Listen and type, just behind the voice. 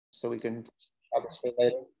so we can have this for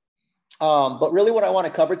later. But really what I want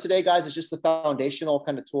to cover today, guys, is just the foundational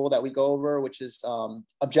kind of tool that we go over, which is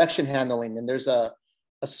objection handling. And there's a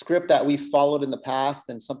script that we followed in the past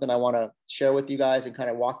and something I want to share with you guys and kind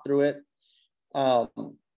of walk through it.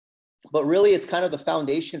 But really, it's kind of the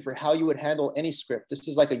foundation for how you would handle any script. This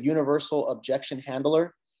is like a universal objection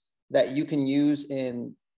handler that you can use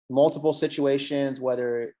in multiple situations,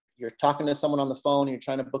 whether you're talking to someone on the phone, you're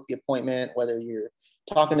trying to book the appointment, whether you're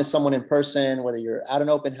talking to someone in person, whether you're at an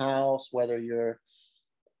open house, whether you're,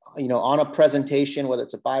 on a presentation, whether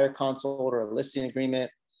it's a buyer consult or a listing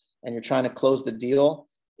agreement, and you're trying to close the deal.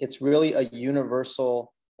 It's really a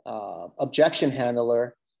universal objection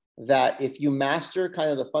handler that if you master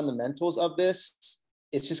kind of the fundamentals of this,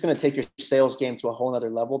 it's just going to take your sales game to a whole nother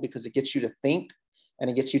level, because it gets you to think and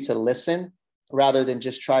it gets you to listen rather than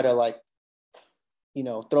just try to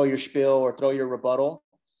throw your spiel or throw your rebuttal.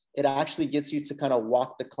 It actually gets you to kind of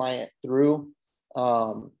walk the client through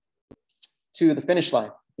to the finish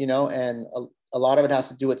line, and a lot of it has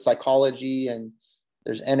to do with psychology, and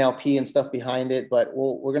there's NLP and stuff behind it, but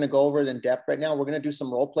we're going to go over it in depth right now. We're going to do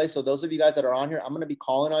some role play. So those of you guys that are on here, I'm going to be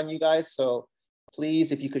calling on you guys. So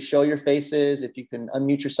please, if you could show your faces, if you can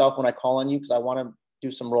unmute yourself when I call on you, because I want to do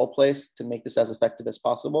some role plays to make this as effective as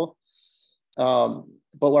possible. But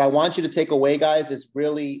what I want you to take away, guys, is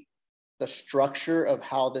really the structure of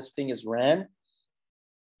how this thing is ran,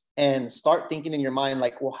 and start thinking in your mind,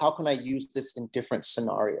 like, well, how can I use this in different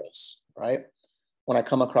scenarios, right? When I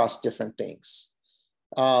come across different things.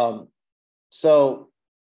 So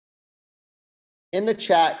in the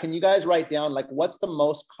chat, can you guys write down, like, what's the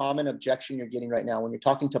most common objection you're getting right now when you're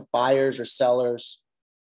talking to buyers or sellers,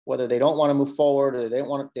 whether they don't want to move forward or they don't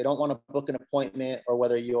want to book an appointment, or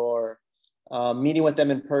whether you're meeting with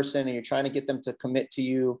them in person and you're trying to get them to commit to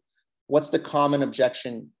you? What's the common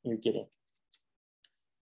objection you're getting?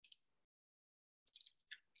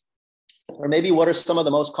 Or maybe what are some of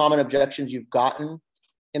the most common objections you've gotten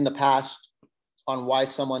in the past on why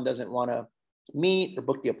someone doesn't want to meet or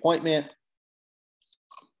book the appointment?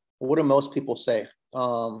 What do most people say?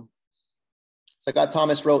 So I got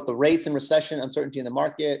Thomas wrote, the rates in recession, uncertainty in the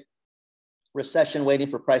market, recession waiting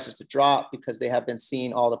for prices to drop because they have been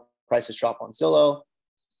seeing all the prices drop on Zillow.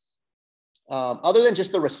 Other than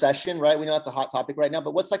just the recession, right? We know that's a hot topic right now,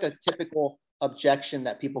 but what's like a typical objection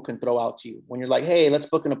that people can throw out to you when you're like, hey, let's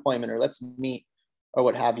book an appointment or let's meet or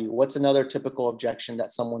what have you? What's another typical objection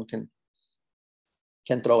that someone can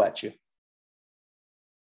throw at you?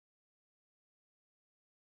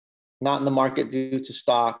 Not in the market due to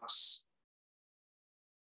stocks.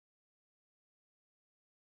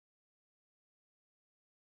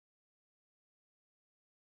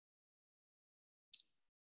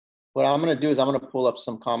 What I'm going to do is I'm going to pull up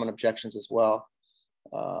some common objections as well.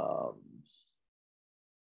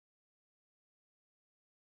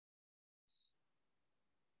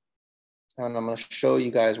 And I'm going to show you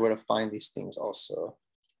guys where to find these things also.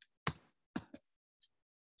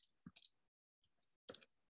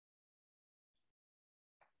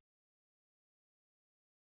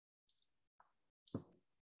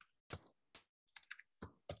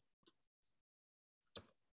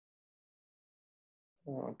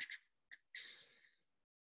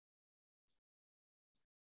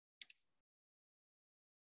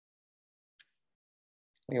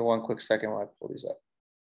 Give me one quick second while I pull these up.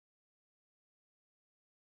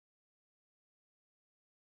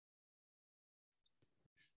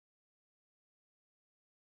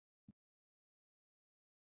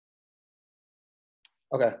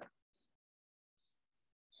 Okay.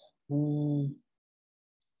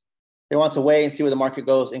 They want to wait and see where the market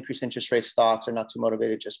goes. Increase interest rate stocks are not too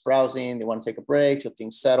motivated, just browsing. They want to take a break till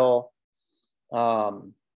things settle.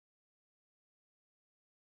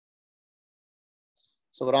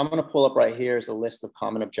 So what I'm going to pull up right here is a list of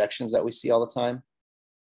common objections that we see all the time.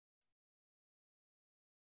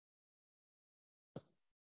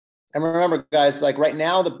 And remember, guys, like right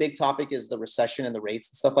now, the big topic is the recession and the rates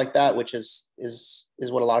and stuff like that, which is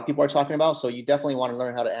what a lot of people are talking about. So you definitely want to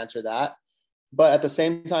learn how to answer that. But at the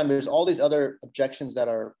same time, there's all these other objections that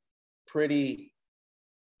are pretty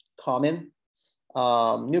common.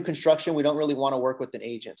 New construction, we don't really want to work with an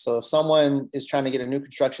agent. So if someone is trying to get a new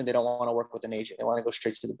construction, they don't want to work with an agent. They want to go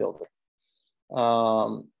straight to the builder.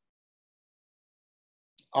 I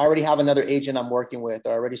already have another agent I'm working with.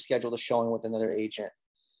 I already scheduled a showing with another agent.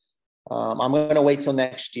 I'm going to wait till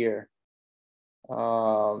next year. I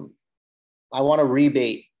want a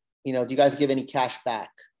rebate. Do you guys give any cash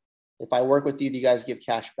back? If I work with you, do you guys give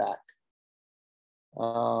cash back?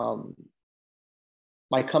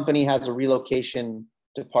 My company has a relocation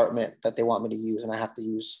department that they want me to use, and I have to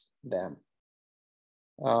use them.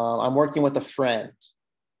 I'm working with a friend,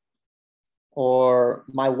 or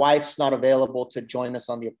my wife's not available to join us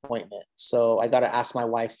on the appointment. So I got to ask my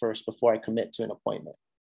wife first before I commit to an appointment.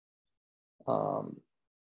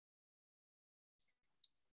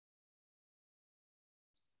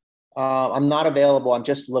 I'm not available. I'm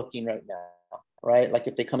just looking right now, right? Like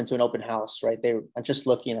if they come into an open house, right? I'm just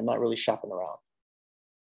looking. I'm not really shopping around.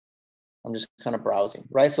 I'm just kind of browsing,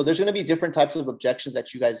 right? So there's going to be different types of objections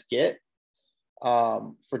that you guys get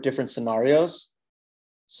for different scenarios.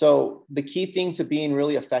 So the key thing to being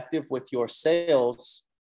really effective with your sales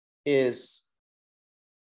is,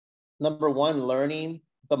 number one, learning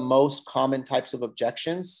the most common types of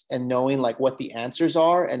objections and knowing like what the answers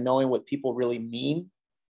are and knowing what people really mean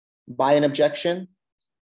by an objection.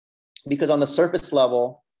 Because on the surface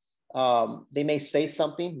level, they may say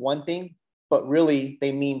something, one thing, but really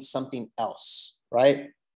they mean something else,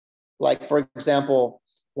 right? Like, for example,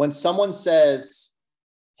 when someone says,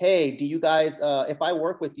 hey, do you guys, if I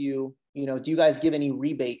work with you, do you guys give any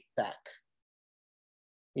rebate back?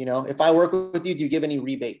 If I work with you, do you give any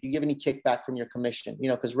rebate? Do you give any kickback from your commission?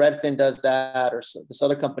 Because Redfin does that, or this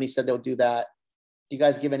other company said they'll do that. Do you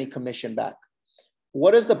guys give any commission back?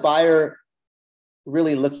 What is the buyer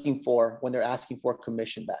really looking for when they're asking for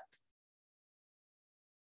commission back?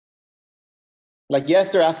 Like, yes,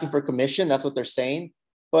 they're asking for commission. That's what they're saying.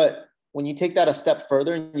 But when you take that a step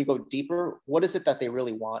further and you go deeper, what is it that they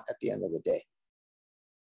really want at the end of the day?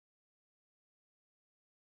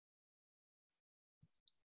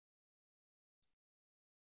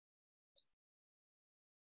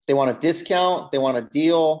 They want a discount. They want a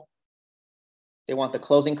deal. They want the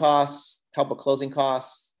closing costs, help with closing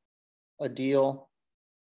costs, a deal.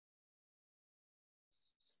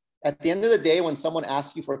 At the end of the day, when someone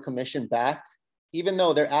asks you for commission back, even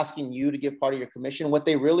though they're asking you to give part of your commission, what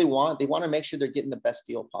they really want, they want to make sure they're getting the best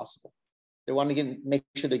deal possible. They want to make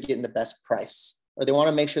sure they're getting the best price, or they want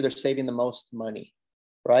to make sure they're saving the most money,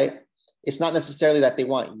 right? It's not necessarily that they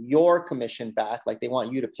want your commission back, like they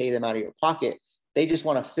want you to pay them out of your pocket. They just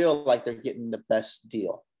want to feel like they're getting the best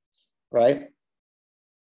deal, right?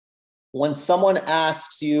 When someone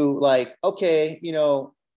asks you like, okay,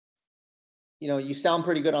 you sound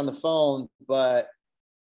pretty good on the phone, but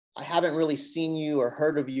I haven't really seen you or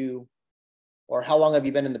heard of you, or how long have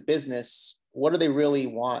you been in the business? What do they really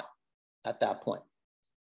want at that point?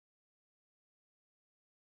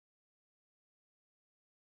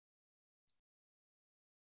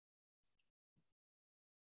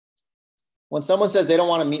 When someone says they don't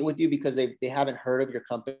want to meet with you because they haven't heard of your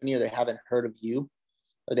company, or they haven't heard of you,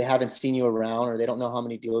 or they haven't seen you around, or they don't know how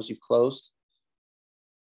many deals you've closed.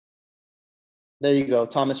 There you go.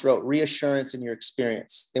 Thomas wrote, reassurance in your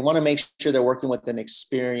experience. They want to make sure they're working with an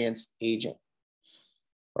experienced agent,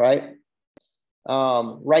 right?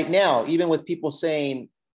 Right now, even with people saying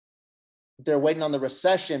they're waiting on the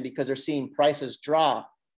recession because they're seeing prices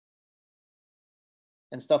drop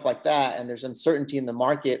and stuff like that, and there's uncertainty in the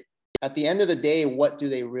market, at the end of the day, what do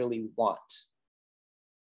they really want?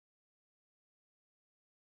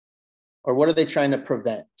 Or what are they trying to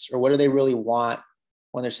prevent? Or what do they really want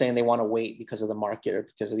when they're saying they want to wait because of the market, or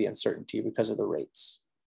because of the uncertainty, or because of the rates?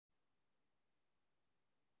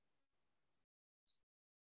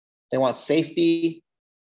 They want safety.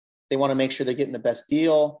 They want to make sure they're getting the best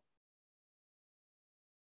deal.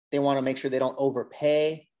 They want to make sure they don't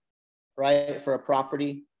overpay, right, for a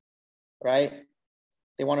property, right?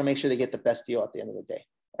 They want to make sure they get the best deal at the end of the day,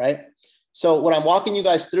 right? So what I'm walking you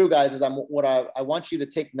guys through, guys, is what I want you to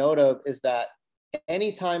take note of is that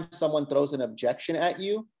anytime someone throws an objection at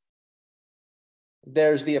you,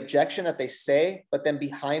 there's the objection that they say, but then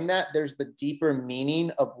behind that, there's the deeper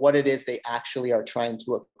meaning of what it is they actually are trying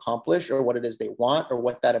to accomplish, or what it is they want, or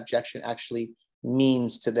what that objection actually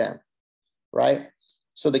means to them, right?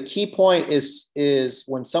 So the key point is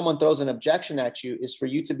when someone throws an objection at you, is for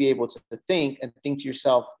you to be able to think to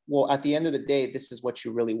yourself, well, at the end of the day, this is what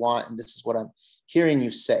you really want, and this is what I'm hearing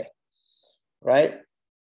you say, right?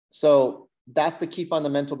 So that's the key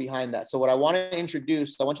fundamental behind that. So what I want to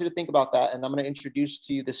introduce, I want you to think about that, and I'm going to introduce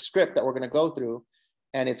to you the script that we're going to go through,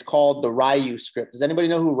 and it's called the Ryu script. Does anybody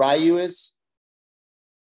know who Ryu is?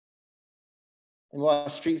 And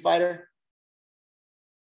what, Street Fighter?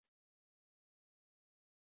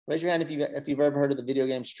 Raise your hand if you've ever heard of the video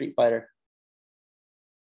game Street Fighter.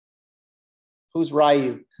 Who's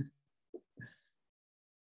Ryu?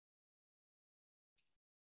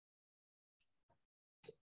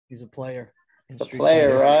 He's a player. The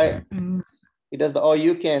player, right? He does the all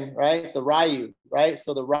you can, right? The Ryu, right?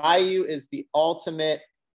 So the Ryu is the ultimate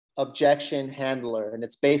objection handler, and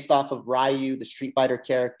it's based off of Ryu, the Street Fighter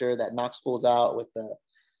character that knocks fools out with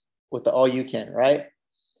the all you can, right?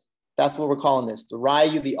 That's what we're calling this, the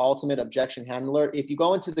Ryu, the ultimate objection handler. If you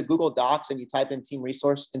go into the Google Docs and you type in team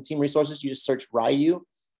resources, you just search Ryu,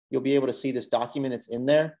 you'll be able to see this document. It's in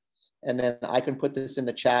there. And then I can put this in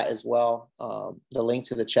the chat as well, the link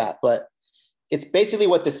to the chat. But it's basically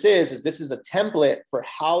what this is this is a template for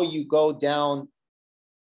how you go down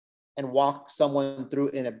and walk someone through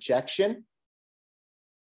an objection.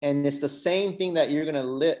 And it's the same thing that you're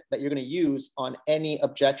gonna use on any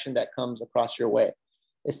objection that comes across your way.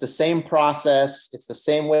 It's the same process. It's the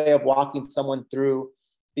same way of walking someone through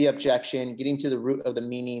the objection, getting to the root of the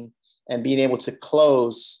meaning, and being able to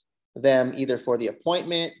close them either for the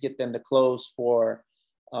appointment, get them to close for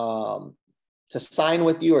to sign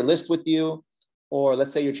with you or list with you, or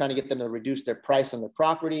let's say you're trying to get them to reduce their price on their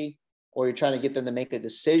property, or you're trying to get them to make a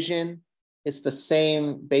decision. It's the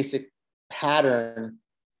same basic pattern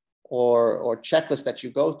or checklist that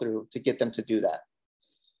you go through to get them to do that.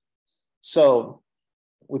 So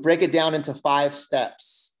we break it down into 5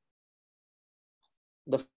 steps.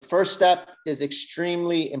 The first step is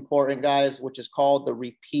extremely important, guys, which is called the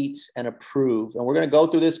repeat and approve. And we're going to go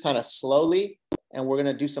through this kind of slowly, and we're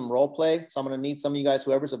going to do some role play. So I'm going to need some of you guys,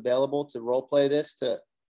 whoever's available, to role play this, to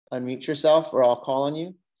unmute yourself, or I'll call on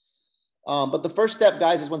you. But the first step,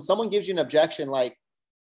 guys, is when someone gives you an objection, like,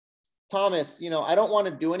 Thomas, I don't want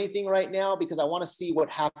to do anything right now because I want to see what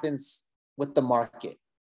happens with the market.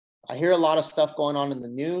 I hear a lot of stuff going on in the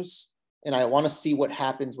news, and I want to see what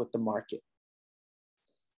happens with the market.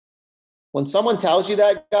 When someone tells you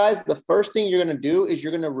that, guys, the first thing you're going to do is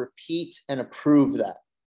you're going to repeat and approve that,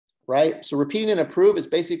 right? So repeating and approve is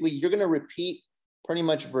basically you're going to repeat pretty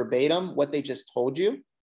much verbatim what they just told you,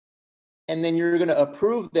 and then you're going to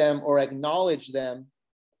approve them or acknowledge them,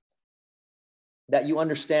 that you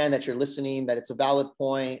understand, that you're listening, that it's a valid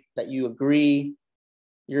point, that you agree.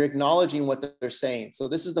 You're acknowledging what they're saying. So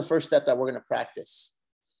this is the first step that we're going to practice.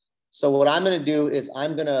 So what I'm going to do is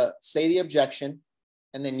I'm going to say the objection,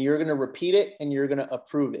 and then you're going to repeat it and you're going to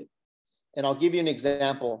approve it. And I'll give you an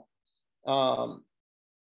example. Who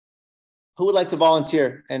would like to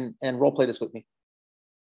volunteer and role play this with me?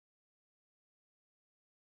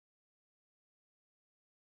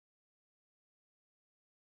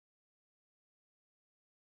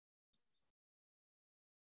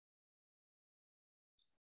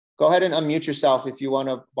 Go ahead and unmute yourself if you want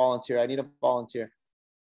to volunteer. I need a volunteer.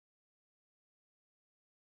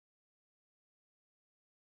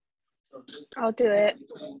 I'll do it.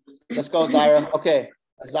 Let's go, Zaira. Okay,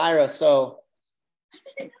 Zaira. So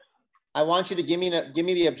I want you to give me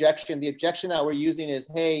the objection. The objection that we're using is,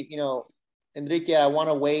 hey, Enrique, I want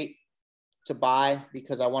to wait to buy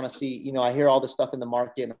because I want to see, I hear all this stuff in the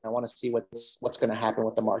market, and I want to see what's going to happen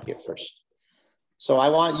with the market first. So I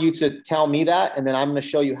want you to tell me that, and then I'm going to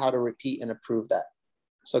show you how to repeat and approve that.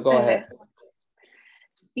 So go ahead.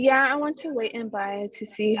 Yeah, I want to wait and buy to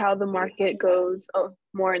see how the market goes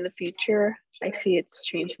more in the future. I see it's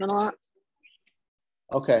changing a lot.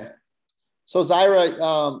 Okay. So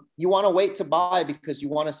Zaira, you want to wait to buy because you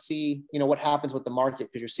want to see, what happens with the market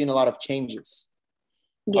because you're seeing a lot of changes.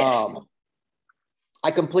 Yes. I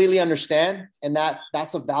completely understand. And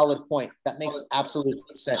that's a valid point. That makes absolute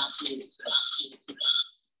sense.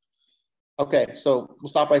 Okay. So we'll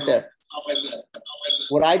stop right there.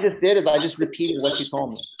 What I just did is I just repeated what you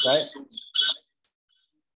told me, right?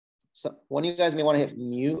 So one of you guys may want to hit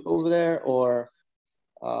mute over there, or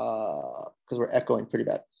because we're echoing pretty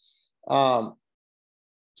bad.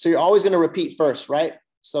 So you're always going to repeat first, right?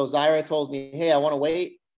 So Zaira told me, hey, I want to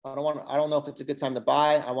wait. I don't know if it's a good time to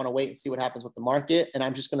buy. I want to wait and see what happens with the market. And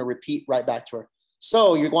I'm just going to repeat right back to her.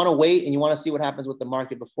 So you're going to wait and you want to see what happens with the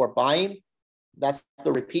market before buying. That's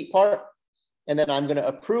the repeat part. And then I'm going to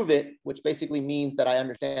approve it, which basically means that I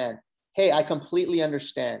understand. Hey, I completely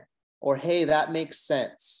understand. Or, hey, that makes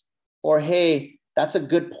sense. Or, hey, that's a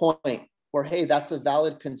good point. Or, hey, that's a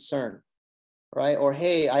valid concern, right? Or,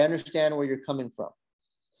 hey, I understand where you're coming from.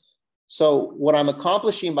 So what I'm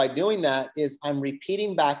accomplishing by doing that is I'm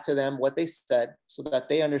repeating back to them what they said so that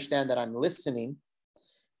they understand that I'm listening.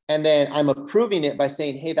 And then I'm approving it by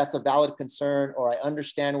saying, hey, that's a valid concern, or I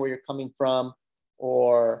understand where you're coming from,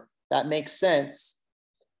 or that makes sense.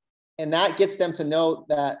 And that gets them to know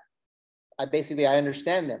that I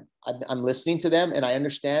understand them. I'm listening to them and I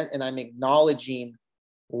understand, and I'm acknowledging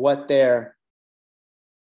what their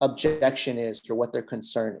objection is or what their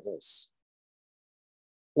concern is.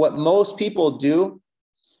 What most people do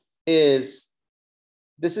is,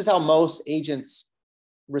 this is how most agents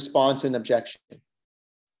respond to an objection.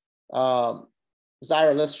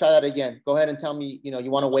 Zaira, let's try that again. Go ahead and tell me, you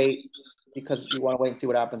want to wait because you want to wait and see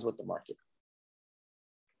what happens with the market.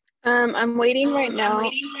 I'm waiting right now.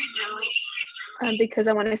 Because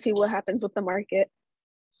I want to see what happens with the market.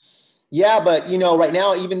 Yeah, but you know, right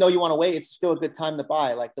now, even though you want to wait, it's still a good time to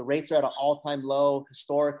buy. Like the rates are at an all-time low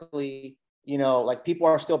historically. You know, like people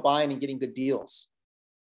are still buying and getting good deals.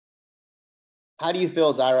 How do you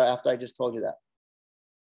feel, Zaira, after I just told you that?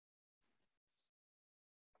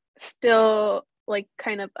 Still like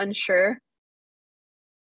kind of unsure.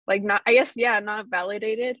 Like not, I guess, yeah, not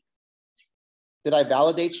validated. Did I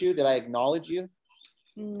validate you? Did I acknowledge you?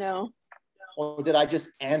 No. Or did I just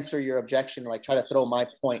answer your objection, like try to throw my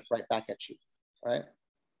point right back at you, right?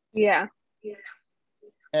 Yeah.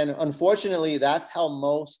 And unfortunately, that's how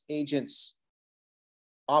most agents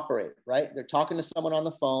operate, right? They're talking to someone on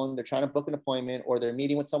the phone, they're trying to book an appointment, or they're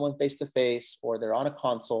meeting with someone face-to-face, or they're on a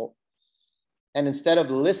consult. And instead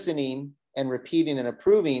of listening and repeating and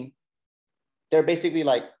approving, they're basically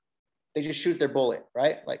like, they just shoot their bullet,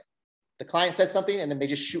 right? Like the client says something and then they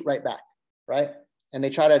just shoot right back, right? And they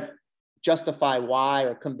try to justify why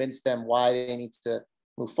or convince them why they need to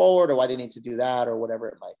move forward or why they need to do that or whatever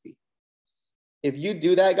it might be. If you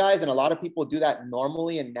do that, guys, and a lot of people do that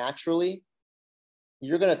normally and naturally,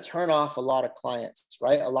 you're going to turn off a lot of clients,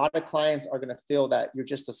 right? A lot of clients are going to feel that you're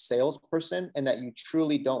just a salesperson and that you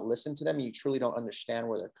truly don't listen to them and you truly don't understand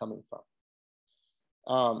where they're coming from.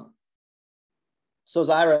 So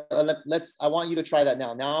Zaira, I want you to try that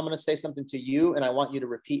now. Now I'm going to say something to you and I want you to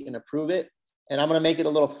repeat and approve it. And I'm going to make it a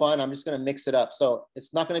little fun. I'm just going to mix it up. So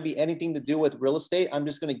it's not going to be anything to do with real estate. I'm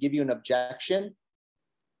just going to give you an objection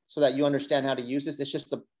so that you understand how to use this. It's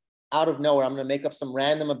just out of nowhere. I'm going to make up some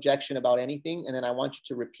random objection about anything. And then I want you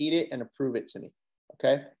to repeat it and approve it to me.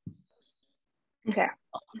 Okay. Okay.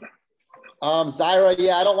 Zaira,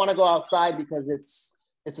 yeah, I don't want to go outside because it's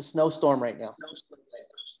a snowstorm right now.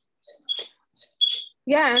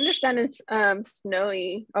 Yeah, I understand it's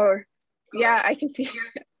snowy, or yeah, I can see.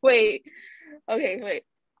 Wait. Okay, wait.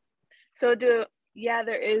 So there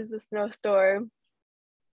is a snowstorm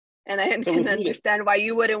and I can understand why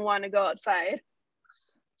you wouldn't want to go outside.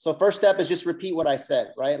 So first step is just repeat what I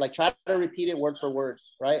said, right? Like try to repeat it word for word,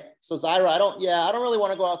 right? So Zaira, I don't really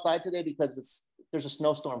want to go outside today because there's a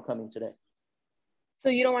snowstorm coming today. So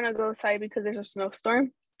you don't want to go outside because there's a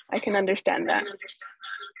snowstorm? I can understand that.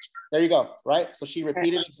 There you go, right? So she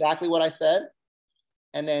repeated exactly what I said.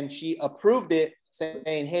 And then she approved it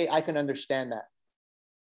saying, hey, I can understand that,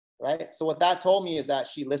 right? So what that told me is that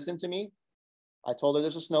she listened to me. I told her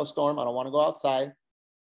there's a snowstorm. I don't want to go outside.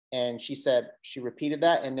 And she repeated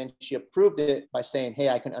that. And then she approved it by saying, hey,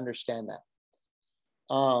 I can understand that.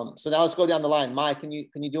 So now let's go down the line. Mai, can you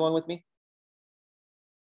do one with me?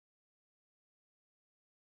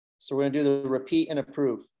 So we're going to do the repeat and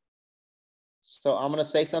approve. So I'm going to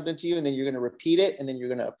say something to you and then you're going to repeat it and then you're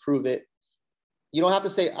going to approve it. You don't have to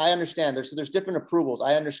say, I understand. There's different approvals.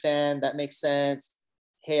 I understand. That makes sense.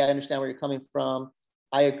 Hey, I understand where you're coming from.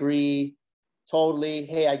 I agree. Totally.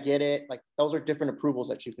 Hey, I get it. Like those are different approvals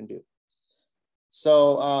that you can do.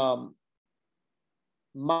 So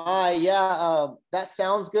that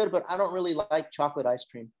sounds good, but I don't really like chocolate ice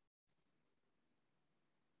cream.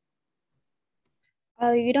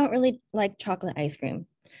 Oh, you don't really like chocolate ice cream.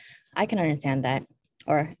 I can understand that,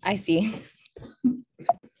 or I see.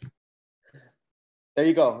 There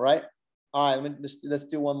you go, right? All right, let's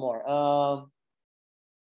do one more.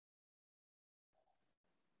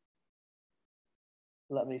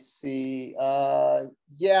 Let me see.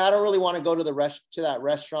 Yeah, I don't really want to go to that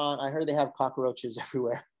restaurant. I heard they have cockroaches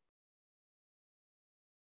everywhere.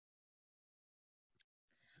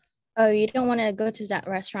 Oh, you don't want to go to that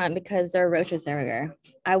restaurant because there are roaches everywhere.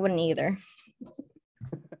 I wouldn't either.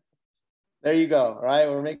 There you go. All right,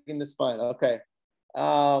 we're making this fun. Okay.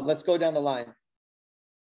 Let's go down the line.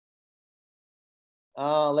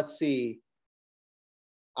 Let's see.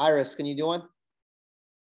 Iris, can you do one?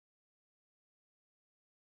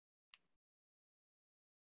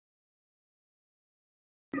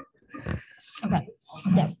 Okay.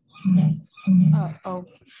 Yes. Oh.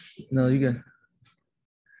 No, you good.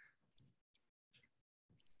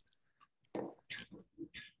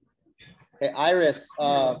 Okay, Iris.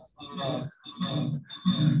 Hold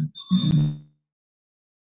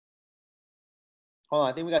on,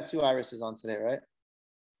 I think we got two Irises on today, right?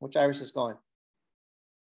 Which Iris is going?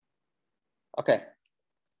 Okay.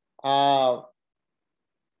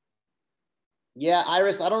 Yeah,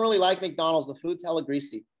 Iris, I don't really like McDonald's. The food's hella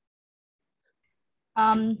greasy.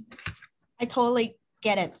 I totally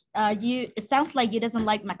get it. It sounds like you doesn't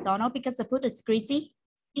like McDonald's because the food is greasy.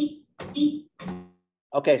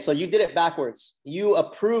 Okay, so you did it backwards. You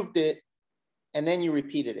approved it and then you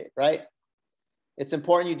repeated it, right? It's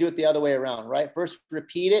important you do it the other way around, right? First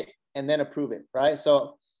repeat it and then approve it, right?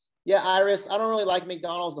 So yeah, Iris, I don't really like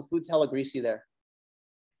McDonald's. The food's hella greasy there.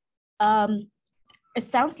 It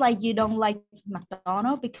sounds like you don't like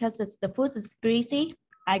McDonald's because the food is greasy.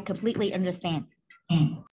 I completely understand.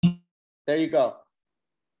 There you go.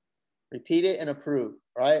 Repeat it and approve,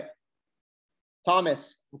 right?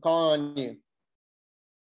 Thomas, I'm calling on you.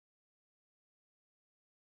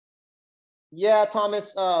 Yeah,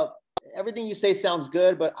 Thomas, everything you say sounds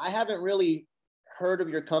good, but I haven't really heard of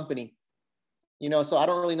your company, so I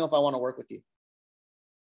don't really know if I want to work with you.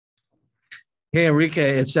 Hey,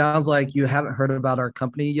 Enrique, it sounds like you haven't heard about our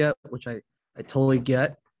company yet, which I totally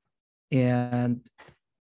get. And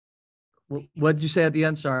what did you say at the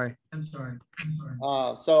end? Sorry. I'm sorry.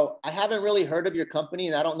 So I haven't really heard of your company,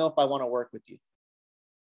 and I don't know if I want to work with you.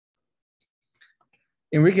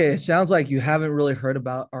 Enrique, it sounds like you haven't really heard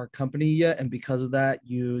about our company yet. And because of that,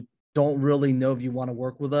 you don't really know if you want to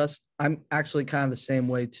work with us. I'm actually kind of the same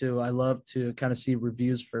way too. I love to kind of see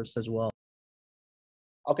reviews first as well.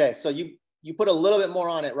 Okay, so you put a little bit more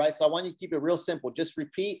on it, right? So I want you to keep it real simple. Just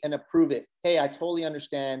repeat and approve it. Hey, I totally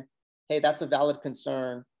understand. Hey, that's a valid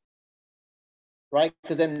concern, right?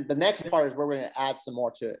 Because then the next part is where we're going to add some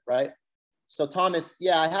more to it, right? So Thomas,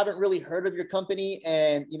 yeah, I haven't really heard of your company,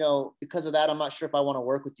 and because of that, I'm not sure if I want to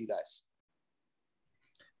work with you guys.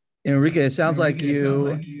 Enrique, it sounds like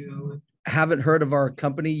you haven't heard of our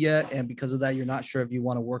company yet, and because of that, you're not sure if you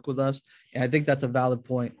want to work with us. And I think that's a valid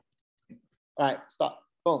point. All right, stop.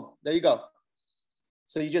 Boom. There you go.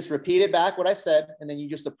 So you just repeated back what I said, and then you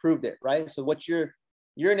just approved it, right? So what you're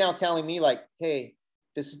now telling me, like, hey,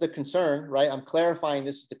 this is the concern, right? I'm clarifying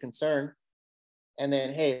this is the concern. And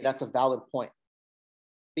then, hey, that's a valid point.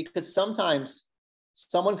 Because sometimes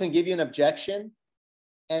someone can give you an objection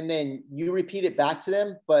and then you repeat it back to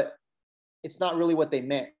them, but it's not really what they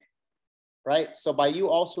meant, right? So by you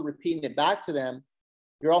also repeating it back to them,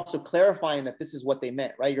 you're also clarifying that this is what they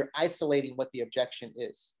meant, right? You're isolating what the objection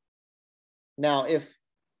is. Now, if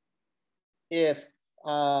he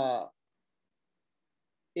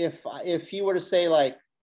were to say, like,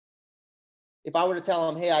 if I were to tell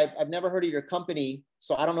him, hey, I've never heard of your company,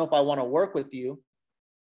 so I don't know if I want to work with you.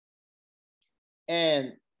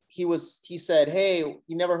 And he said, hey,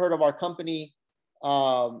 you never heard of our company,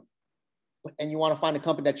 and you want to find a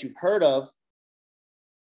company that you've heard of.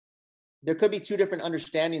 There could be two different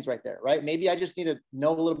understandings right there, right? Maybe I just need to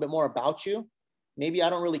know a little bit more about you. Maybe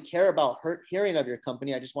I don't really care about hearing of your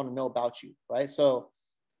company. I just want to know about you, right? So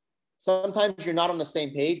sometimes you're not on the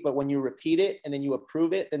same page, but when you repeat it and then you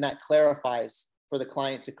approve it, then that clarifies for the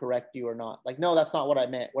client to correct you or not. Like, no, that's not what I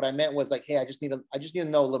meant. What I meant was like, hey, I just need to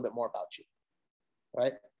know a little bit more about you,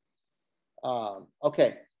 right?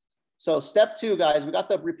 Okay. So step 2, guys, we got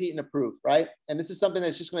the repeat and approve, right? And this is something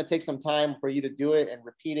that's just going to take some time for you to do it and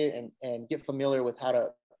repeat it and get familiar with how to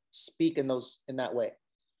speak in that way.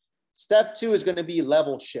 Step 2 is going to be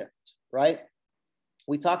level shift, right?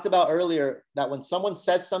 We talked about earlier that when someone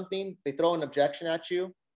says something, they throw an objection at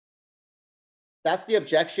you. That's the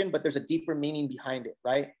objection, but there's a deeper meaning behind it,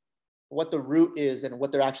 right? What the root is and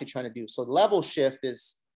what they're actually trying to do. So level shift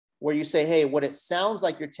is where you say, hey, what it sounds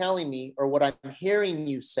like you're telling me or what I'm hearing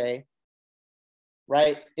you say,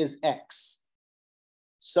 right, is X.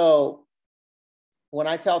 So when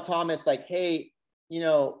I tell Thomas, like, hey,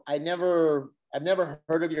 I've never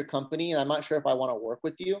heard of your company and I'm not sure if I want to work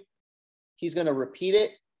with you, he's going to repeat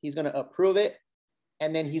it, he's going to approve it,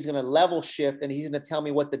 and then he's going to level shift and he's going to tell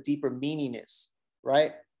me what the deeper meaning is,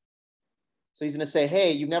 right? So he's going to say,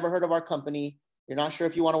 hey, you've never heard of our company, you're not sure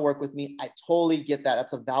if you want to work with me. I totally get that.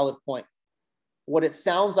 That's a valid point. What it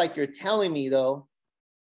sounds like you're telling me, though,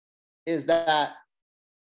 is that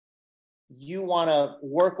you want to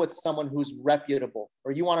work with someone who's reputable,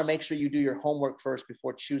 or you want to make sure you do your homework first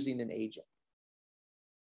before choosing an agent,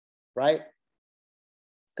 right?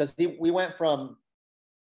 Because we went from,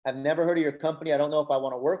 I've never heard of your company, I don't know if I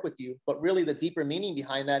want to work with you, but really the deeper meaning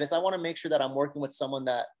behind that is I want to make sure that I'm working with someone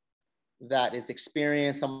that is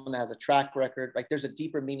experienced, someone that has a track record. Like, there's a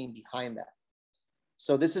deeper meaning behind that.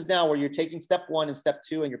 So this is now where you're taking step 1 and step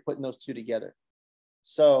 2 and you're putting those two together.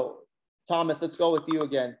 So Thomas, let's go with you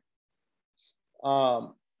again. I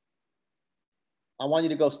want you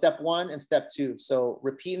to go step 1 and step 2. So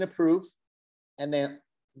repeat and approve, and then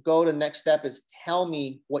go to the next step is tell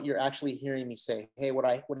me what you're actually hearing me say. Hey, what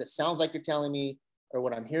it sounds like you're telling me, or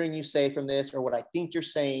what I'm hearing you say from this, or what I think you're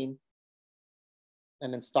saying,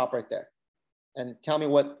 and then stop right there and tell me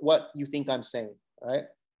what you think I'm saying, all right?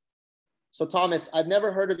 So Thomas, I've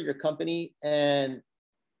never heard of your company, and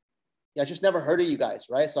I just never heard of you guys,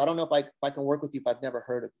 right? So I don't know if I can work with you if I've never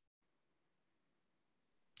heard of you.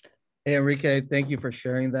 Hey, Enrique, thank you for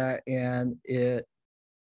sharing that. And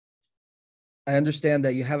I understand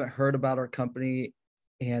that you haven't heard about our company,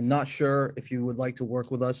 and not sure if you would like to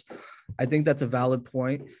work with us. I think that's a valid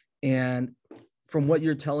point. And from what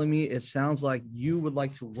you're telling me, it sounds like you would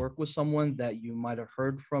like to work with someone that you might have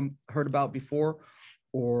heard about before,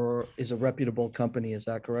 or is a reputable company. Is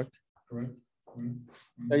that correct? Correct.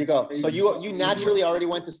 There you go. So you naturally already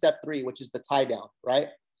went to step 3, which is the tie down, right?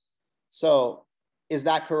 So is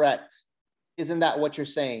that correct? Isn't that what you're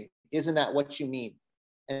saying? Isn't that what you mean?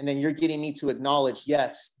 And then you're getting me to acknowledge,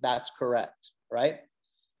 yes, that's correct, right?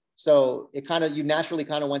 So you naturally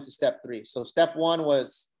kind of went to step 3. So step 1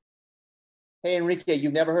 was, hey, Enrique,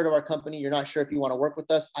 you've never heard of our company. You're not sure if you want to work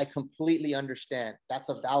with us. I completely understand. That's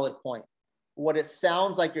a valid point. What it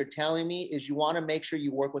sounds like you're telling me is you want to make sure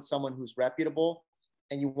you work with someone who's reputable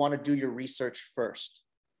and you want to do your research first.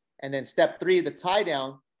 And then step 3, the tie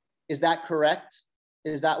down, is that correct?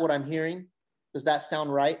 Is that what I'm hearing? Does that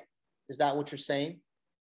sound right? Is that what you're saying?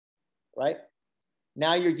 Right?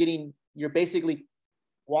 Now you're basically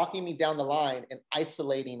walking me down the line and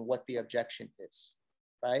isolating what the objection is,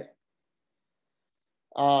 right?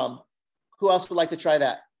 Who else would like to try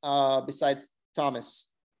that besides Thomas?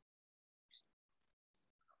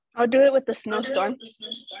 I'll do it with the snowstorm.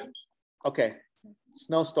 Okay,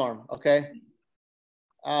 snowstorm, okay.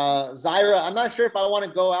 Zaira, I'm not sure if I want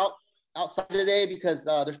to go outside today because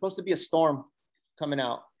there's supposed to be a storm coming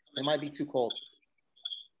out. It might be too cold.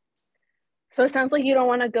 So it sounds like you don't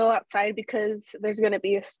want to go outside because there's going to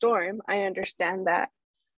be a storm. I understand that.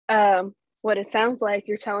 What it sounds like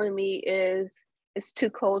you're telling me is it's too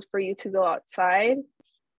cold for you to go outside.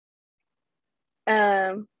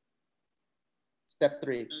 Step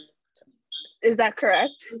 3. Is that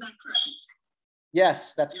correct?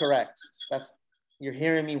 Yes, that's correct. You're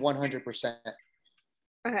hearing me 100%.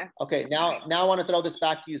 Okay. Okay, now I want to throw this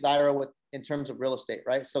back to you, Zaira, in terms of real estate,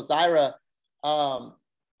 right? So Zaira,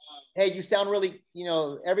 hey, you sound really,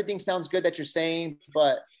 everything sounds good that you're saying,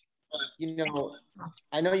 but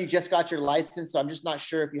I know you just got your license, so I'm just not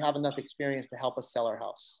sure if you have enough experience to help us sell our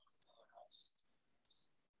house.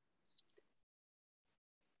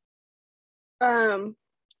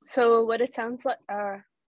 So what it sounds like,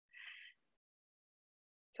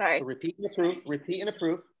 sorry. So repeat and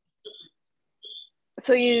approve.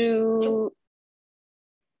 So you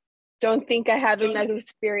don't think I have enough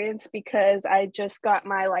experience because I just got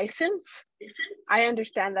my license? I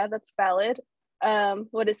understand that, that's valid.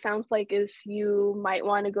 What it sounds like is you might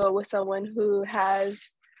want to go with someone who has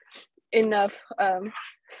enough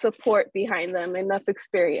support behind them, enough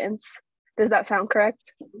experience. Does that sound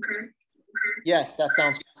correct? Yes, that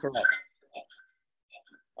sounds correct.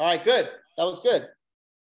 All right, good. That was good,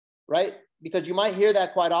 right? Because you might hear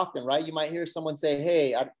that quite often, right? You might hear someone say,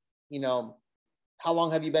 hey, how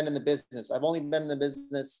long have you been in the business? I've only been in the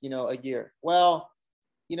business, a year. Well,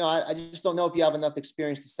 I just don't know if you have enough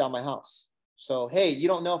experience to sell my house. So, hey, you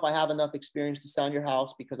don't know if I have enough experience to sell your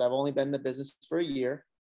house because I've only been in the business for a year.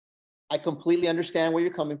 I completely understand where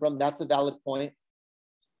you're coming from. That's a valid point.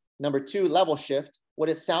 Number 2, level shift. What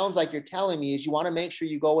it sounds like you're telling me is you want to make sure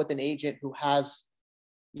you go with an agent who has,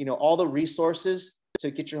 all the resources to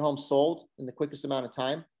get your home sold in the quickest amount of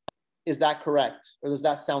time. Is that correct? Or does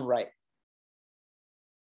that sound right?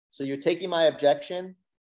 So you're taking my objection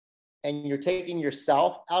and you're taking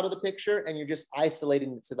yourself out of the picture and you're just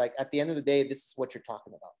isolating it to, like, at the end of the day, this is what you're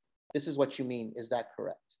talking about. This is what you mean. Is that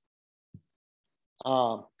correct?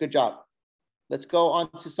 Good job. Let's go on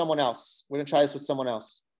to someone else. We're going to try this with someone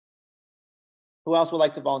else. Who else would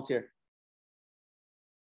like to volunteer?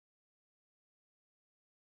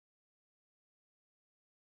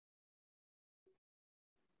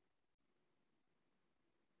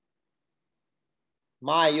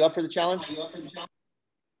 Mai, you up for the challenge?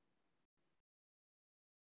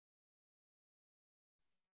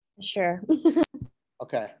 Sure.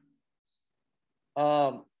 Okay.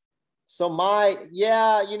 So Mai,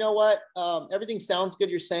 yeah, you know what? Everything sounds good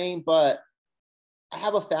you're saying, but I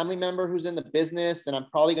have a family member who's in the business and I'm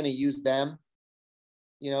probably going to use them,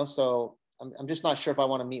 so I'm just not sure if I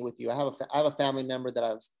want to meet with you. I have a family member that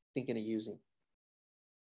I was thinking of using.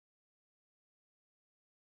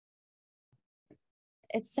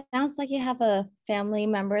 It sounds like you have a family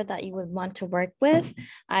member that you would want to work with.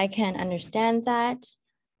 I can understand that.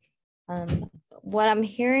 What I'm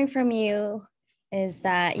hearing from you is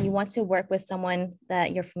that you want to work with someone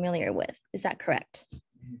that you're familiar with. Is that correct?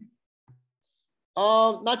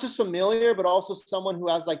 Not just familiar, but also someone who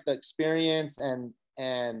has like the experience and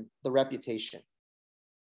the reputation.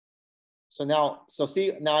 So now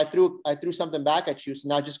I threw something back at you. So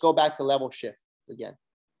now just go back to level shift again.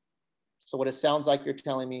 So what it sounds like you're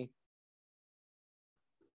telling me.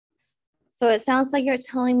 So it sounds like you're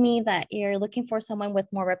telling me that you're looking for someone with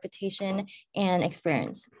more reputation and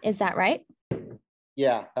experience. Is that right?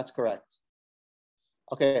 Yeah, that's correct.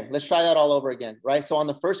 Okay, let's try that all over again, right? So on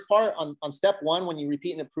the first part, on step one, when you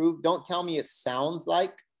repeat and approve, don't tell me it sounds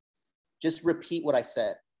like, just repeat what I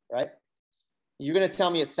said, right? You're gonna tell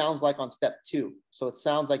me it sounds like on step two. So it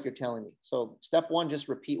sounds like you're telling me. So step one, just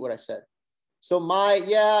repeat what I said. So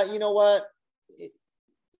yeah, you know what?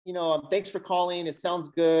 Thanks for calling. It sounds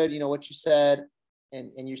good, what you said.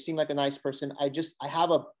 And you seem like a nice person. I have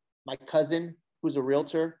my cousin who's a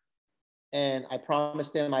realtor, and I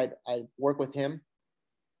promised him I'd work with him,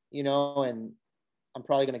 and I'm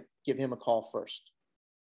probably going to give him a call first.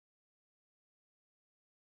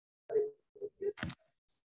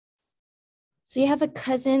 So you have a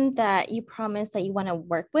cousin that you promised that you want to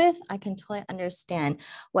work with. I can totally understand.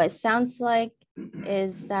 What it sounds like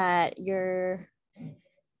is that you're,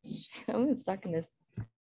 I'm stuck in this.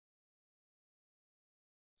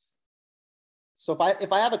 So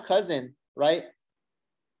if I have a cousin, right,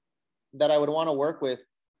 that I would want to work with,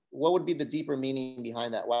 what would be the deeper meaning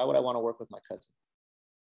behind that? Why would I want to work with my cousin?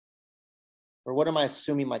 Or what am I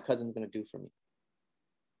assuming my cousin's going to do for me?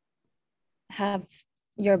 Have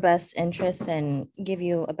your best interests and give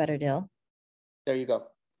you a better deal. There you go.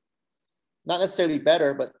 Not necessarily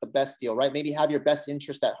better, but the best deal, right? Maybe have your best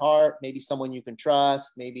interest at heart. Maybe someone you can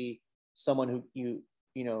trust. Maybe someone who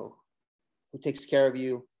who takes care of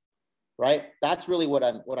you, right? That's really what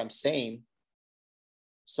I'm saying.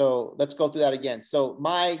 So let's go through that again. So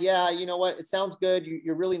yeah, you know what? It sounds good.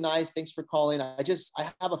 You're really nice. Thanks for calling. I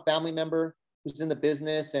have a family member who's in the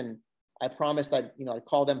business, and I promised I'd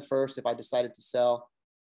call them first if I decided to sell,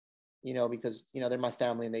 because, they're my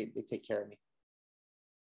family and they take care of me.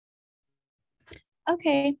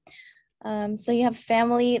 Okay. So you have a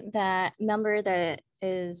family member that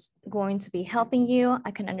is going to be helping you.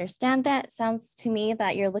 I can understand that. Sounds to me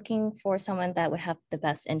that you're looking for someone that would have the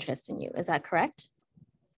best interest in you. Is that correct?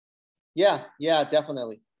 Yeah,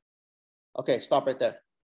 definitely. Okay, stop right there.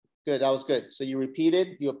 Good, that was good. So you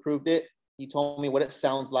repeated, you approved it, you told me what it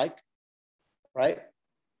sounds like, right?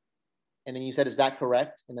 And then you said, is that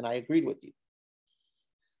correct? And then I agreed with you.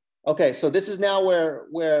 Okay, so this is now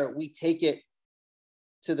where we take it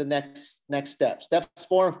to the next step. Steps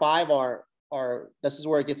 4 and 5 are this is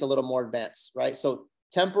where it gets a little more advanced, right? So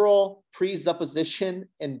temporal, presupposition,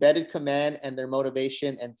 embedded command, and their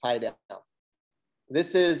motivation and tie down.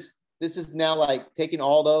 This is now like taking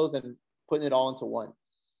all those and putting it all into one.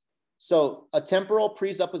 So a temporal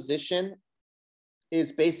presupposition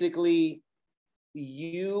is basically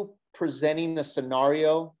you presenting a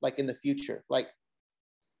scenario like in the future. Like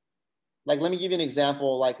let me give you an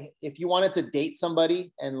example. Like if you wanted to date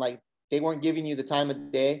somebody and like they weren't giving you the time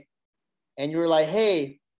of day, and you were like,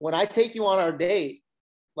 hey, when I take you on our date,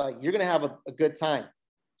 like you're gonna have a good time.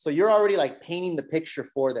 So you're already like painting the picture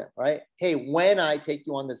for them, right? Hey, when I take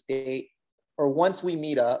you on this date, or once we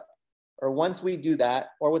meet up, or once we do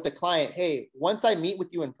that, or with the client, hey, once I meet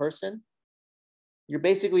with you in person, you're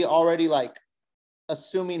basically already like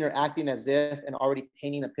assuming or acting as if and already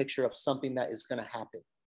painting a picture of something that is going to happen,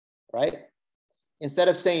 right? Instead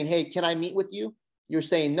of saying, hey, can I meet with you? You're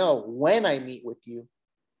saying, no, when I meet with you.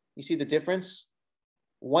 You see the difference?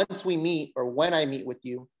 Once we meet, or when I meet with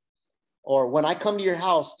you, or when I come to your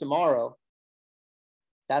house tomorrow,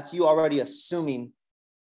 that's you already assuming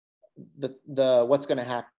the what's going to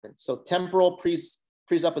happen. So temporal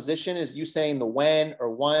presupposition is you saying the when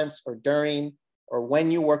or once or during or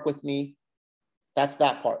when you work with me. That's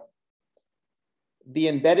that part. The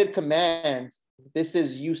embedded command, this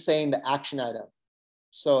is you saying the action item.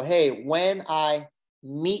 So, hey, when I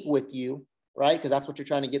meet with you, right? Because that's what you're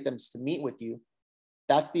trying to get them to meet with you.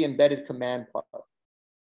 That's the embedded command part,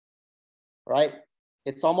 right?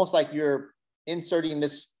 It's almost like you're inserting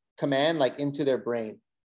this command like into their brain.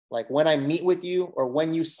 Like when I meet with you, or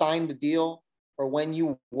when you sign the deal, or when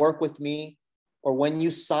you work with me, or when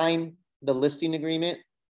you sign the listing agreement,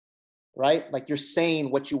 right? Like you're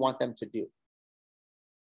saying what you want them to do.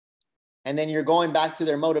 And then you're going back to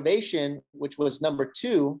their motivation, which was number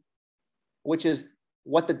 2, which is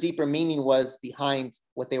what the deeper meaning was behind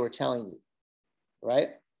what they were telling you, right?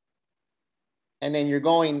 And then you're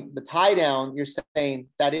going the tie down, you're saying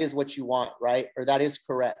that is what you want, right? Or that is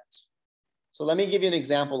correct. So let me give you an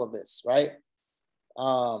example of this, right?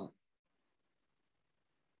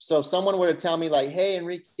 So someone were to tell me like, hey,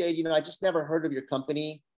 Enrique, I just never heard of your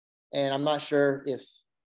company, and I'm not sure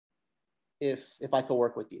if I could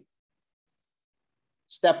work with you.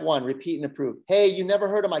 Step 1, repeat and approve. Hey, you never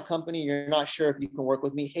heard of my company. You're not sure if you can work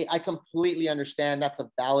with me. Hey, I completely understand. That's a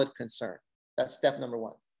valid concern. That's step number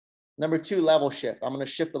 1. Number 2, level shift. I'm going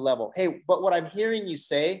to shift the level. Hey, but what I'm hearing you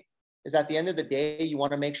say is at the end of the day, you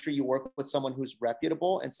want to make sure you work with someone who's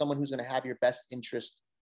reputable and someone who's going to have your best interest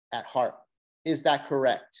at heart. Is that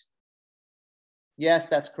correct? Yes,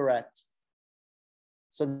 that's correct.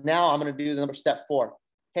 So now I'm going to do the step 4.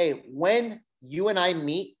 Hey, when you and I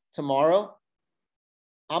meet tomorrow,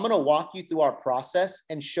 I'm going to walk you through our process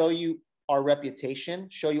and show you our reputation,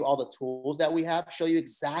 show you all the tools that we have, show you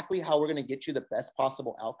exactly how we're going to get you the best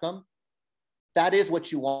possible outcome. That is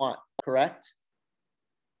what you want, correct?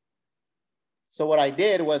 So what I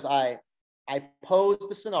did was I posed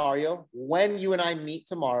the scenario when you and I meet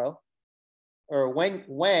tomorrow, or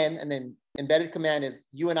when, and then embedded command is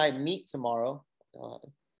you and I meet tomorrow.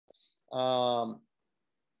 And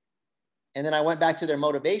then I went back to their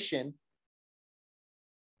motivation.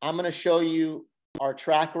 I'm going to show you our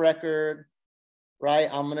track record, right?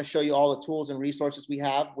 I'm going to show you all the tools and resources we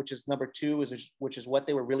have, which is number 2, which is what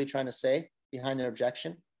they were really trying to say behind their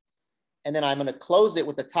objection. And then I'm going to close it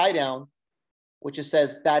with the tie down, which it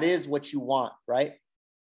says, that is what you want, right?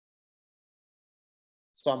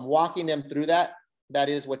 So I'm walking them through that. That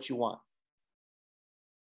is what you want.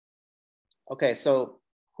 Okay, so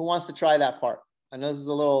who wants to try that part? I know this is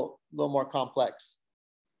a little more complex.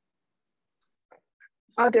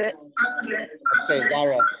 I'll do it. Okay,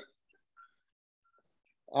 Zaira.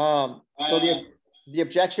 So the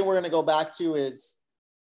objection we're going to go back to is,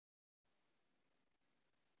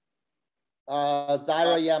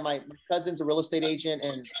 Zaira, yeah, my cousin's a real estate agent,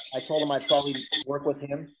 and I told him I'd probably work with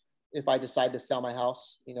him if I decide to sell my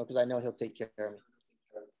house, you know, because I know he'll take care of me.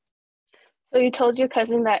 So you told your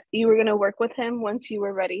cousin that you were going to work with him once you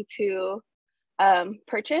were ready to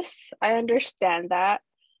purchase. I understand that.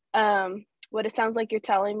 What it sounds like you're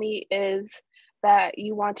telling me is that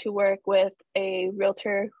you want to work with a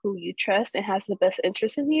realtor who you trust and has the best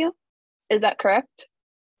interest in you. Is that correct?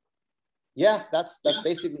 Yeah, that's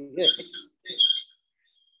basically it.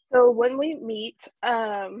 So when we meet,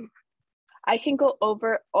 I can go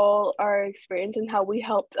over all our experience and how we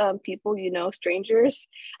helped people, you know, strangers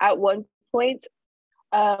at one point,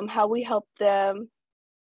 how we helped them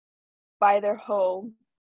buy their home.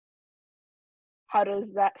 How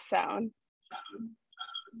does that sound?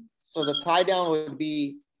 So the tie down would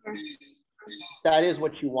be, that is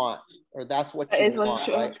what you want, or that's what you want,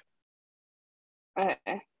 right?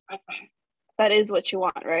 Okay. That is what you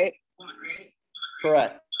want, right?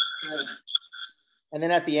 Correct. And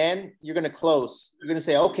then at the end, you're going to close. You're going to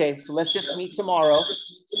say, okay, so let's just meet tomorrow.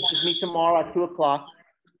 Let's just meet tomorrow at 2 o'clock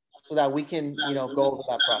so that we can, you know, go over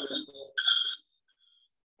that process.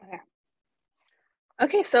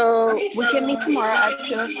 Okay, so we can meet tomorrow at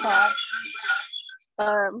 2 o'clock.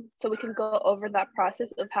 So we can go over that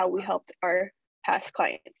process of how we helped our past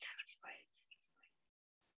clients.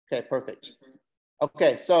 Okay, perfect.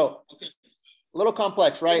 Okay, so a little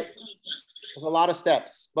complex, right? There's a lot of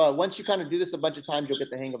steps, but once you kind of do this a bunch of times, you'll get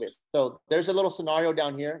the hang of it. So there's a little scenario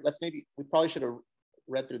down here. We probably should have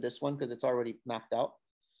read through this one because it's already mapped out.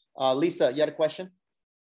 Lisa, you had a question?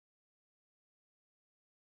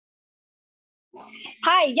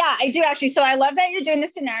 Hi, yeah, I do actually. So I love that you're doing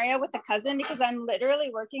this scenario with the cousin, because I'm literally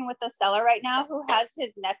working with a seller right now who has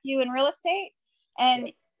his nephew in real estate.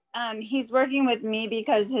 And he's working with me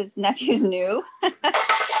because his nephew's new. And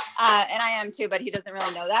I am too, but he doesn't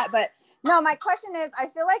really know that. But no, my question is, I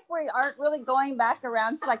feel like we aren't really going back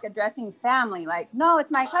around to like addressing family. Like, no,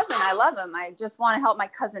 it's my cousin. I love him. I just want to help my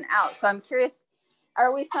cousin out. So I'm curious,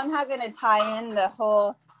 are we somehow going to tie in the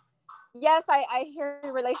whole, yes, I hear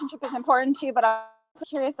your relationship is important to you, but I'm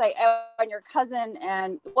curious, like, on your cousin,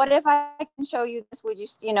 and what if I can show you this? Would you,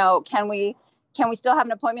 you know, can we still have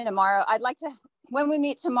an appointment tomorrow? I'd like to, when we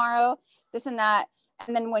meet tomorrow, this and that.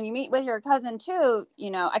 And then when you meet with your cousin too,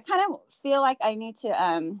 you know, I kind of feel like I need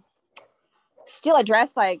to still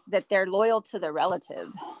address like that they're loyal to the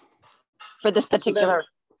relative for this particular.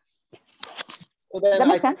 Well, then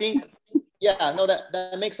I think, yeah, no,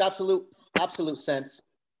 that makes absolute sense.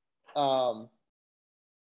 I'm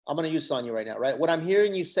going to use Sonia right now, right? What I'm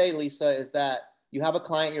hearing you say, Lisa, is that you have a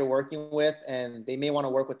client you're working with and they may want to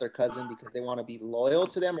work with their cousin because they want to be loyal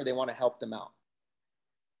to them or they want to help them out,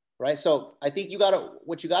 right? So I think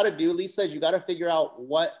what you got to do, Lisa, is you got to figure out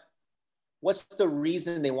what's the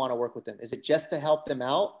reason they want to work with them. Is it just to help them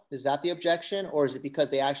out? Is that the objection? Or is it because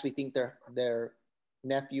they actually think their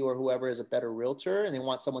nephew or whoever is a better realtor and they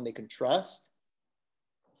want someone they can trust?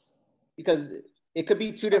 Because it could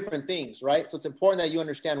be two different things, right? So it's important that you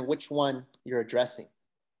understand which one you're addressing.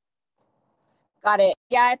 Got it.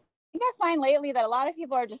 Yeah, I think I find lately that a lot of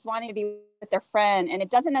people are just wanting to be with their friend, and it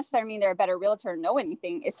doesn't necessarily mean they're a better realtor or know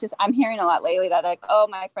anything. It's just, I'm hearing a lot lately that like, oh,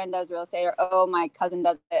 my friend does real estate, or oh, my cousin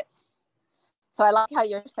does it. So I like how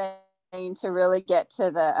you're saying to really get to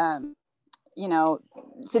the, you know,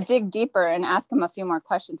 to dig deeper and ask them a few more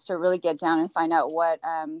questions to really get down and find out what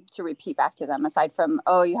to repeat back to them, aside from,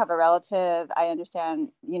 oh, you have a relative. I understand,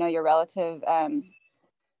 you know, your relative,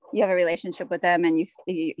 you have a relationship with them, and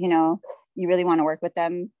you know, you really want to work with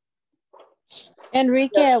them.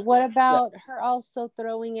 Enrique, Yes. what about her also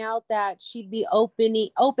throwing out that she'd be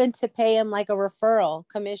open to pay him like a referral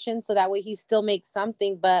commission, so that way he still makes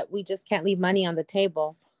something, but we just can't leave money on the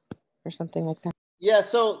table or something like that? Yeah.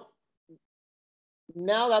 So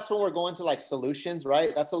now that's when we're going to like solutions,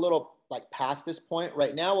 right? That's a little like past this point.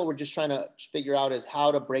 Right now, what we're just trying to figure out is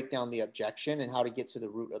how to break down the objection and how to get to the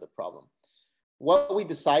root of the problem. What we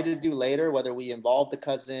decide to do later, whether we involve the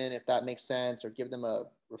cousin, if that makes sense, or give them a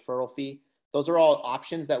referral fee, those are all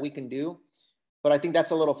options that we can do. But I think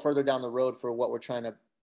that's a little further down the road for what we're trying to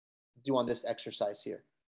do on this exercise here,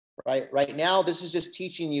 right? Right now, this is just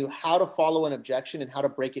teaching you how to follow an objection and how to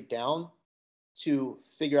break it down to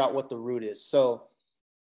figure out what the root is. So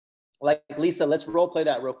like Lisa, let's role play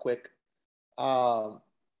that real quick. So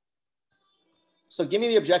give me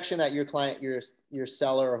the objection that your client, your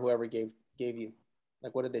seller or whoever gave you.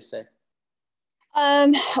 Like, what did they say?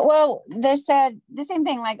 Well, they said the same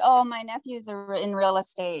thing, like, oh, my nephew's in real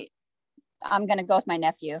estate. I'm going to go with my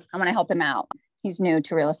nephew. I'm going to help him out. He's new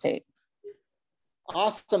to real estate.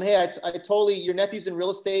 Awesome. Hey, I totally, your nephew's in real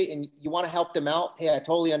estate and you want to help them out. Hey, I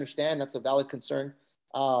totally understand. That's a valid concern.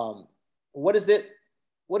 What is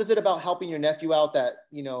it about helping your nephew out that,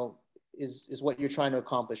 you know, is what you're trying to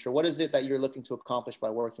accomplish? Or what is it that you're looking to accomplish by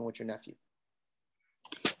working with your nephew?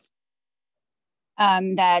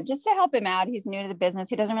 That just to help him out. He's new to the business.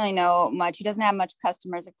 He doesn't really know much. He doesn't have much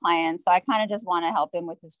customers or clients. So I kind of just want to help him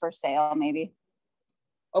with his first sale, maybe.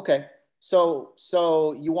 Okay. So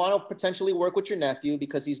you want to potentially work with your nephew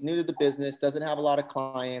because he's new to the business, doesn't have a lot of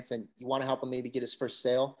clients, and you want to help him maybe get his first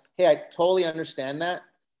sale. Hey, I totally understand that.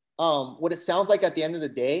 What it sounds like at the end of the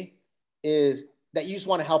day is that you just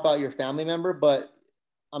want to help out your family member, but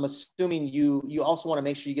I'm assuming you also want to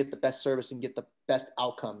make sure you get the best service and get the best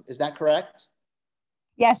outcome. Is that correct?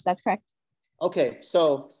 Yes, that's correct. Okay,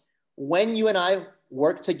 so when you and I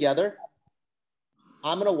work together,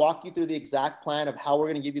 I'm going to walk you through the exact plan of how we're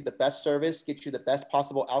going to give you the best service, get you the best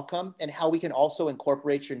possible outcome, and how we can also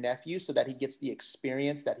incorporate your nephew so that he gets the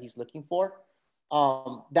experience that he's looking for.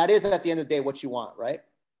 That is at the end of the day what you want, right?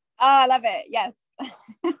 Oh, I love it. Yes.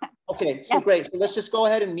 Okay, so yes. Great. So let's just go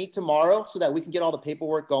ahead and meet tomorrow so that we can get all the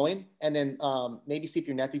paperwork going, and then maybe see if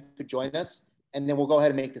your nephew could join us, and then we'll go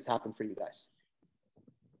ahead and make this happen for you guys.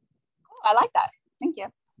 I like that. Thank you.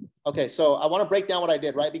 Okay, so I want to break down what I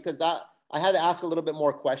did, right? Because I had to ask a little bit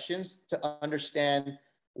more questions to understand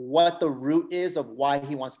what the root is of why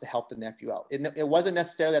he wants to help the nephew out. It wasn't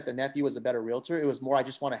necessarily that the nephew was a better realtor. It was more, I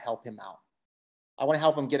just want to help him out. I want to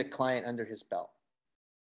help him get a client under his belt,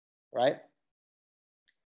 right?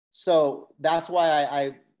 So that's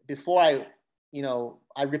why before I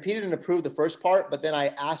repeated and approved the first part, but then I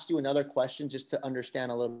asked you another question just to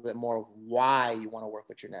understand a little bit more of why you want to work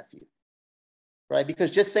with your nephew. Right?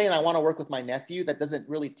 Because just saying I want to work with my nephew, that doesn't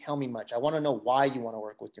really tell me much. I want to know why you want to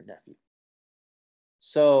work with your nephew.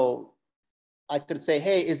 So I could say,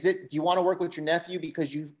 hey, do you want to work with your nephew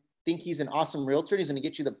because you think he's an awesome realtor and he's going to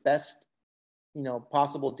get you the best,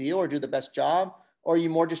 possible deal or do the best job? Or are you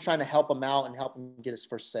more just trying to help him out and help him get his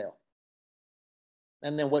first sale?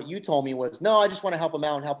 And then what you told me was, no, I just want to help him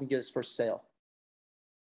out and help him get his first sale.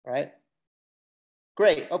 Right?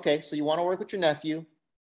 Great. Okay. So you want to work with your nephew.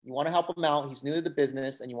 You want to help him out. He's new to the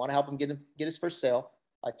business and you want to help him get his first sale.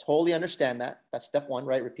 I totally understand that. That's step one,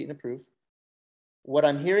 right? Repeat and approve. What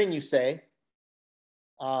I'm hearing you say,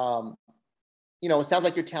 it sounds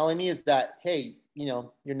like you're telling me is that, hey,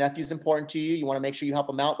 your nephew's important to you. You want to make sure you help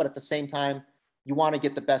him out, but at the same time, you want to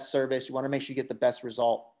get the best service. You want to make sure you get the best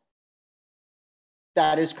result.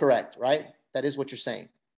 That is correct, right? That is what you're saying.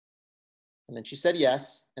 And then she said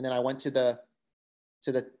yes. And then I went to the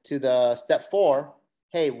step 4.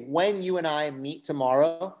 Hey, when you and I meet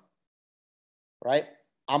tomorrow, right,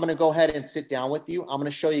 I'm going to go ahead and sit down with you. I'm going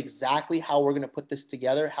to show you exactly how we're going to put this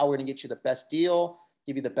together, how we're going to get you the best deal,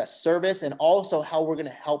 give you the best service, and also how we're going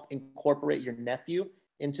to help incorporate your nephew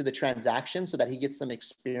into the transaction so that he gets some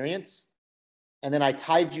experience. And then I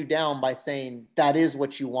tied you down by saying, that is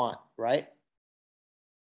what you want, right?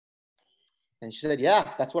 And she said,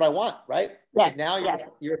 yeah, that's what I want, right? Yes. Now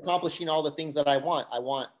you're accomplishing all the things that I want. I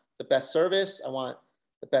want the best service. I want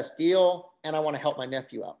the best deal, and I want to help my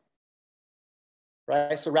nephew out,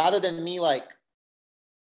 right? So rather than me like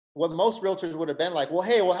what most realtors would have been like, well,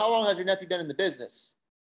 hey, how long has your nephew been in the business?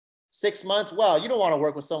 6 months? Well, you don't want to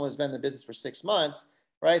work with someone who's been in the business for 6 months.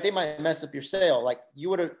 right? They might mess up your sale. Like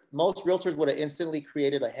most realtors would have instantly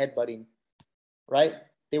created a headbutting, right?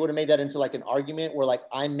 They would have made that into like an argument where like,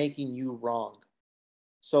 I'm making you wrong.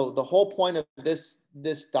 So the whole point of this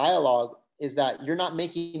dialogue is that you're not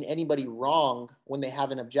making anybody wrong when they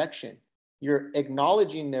have an objection. You're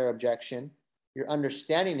acknowledging their objection, you're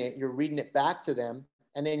understanding it, you're reading it back to them,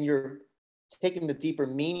 and then you're taking the deeper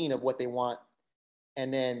meaning of what they want.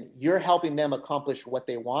 And then you're helping them accomplish what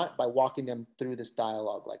they want by walking them through this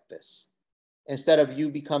dialogue like this. Instead of you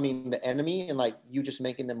becoming the enemy and like you just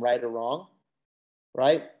making them right or wrong,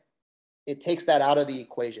 right? It takes that out of the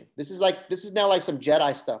equation. This is now like some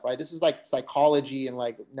Jedi stuff, right? This is like psychology and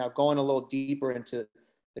like now going a little deeper into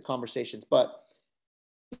the conversations. But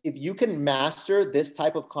if you can master this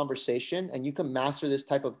type of conversation and you can master this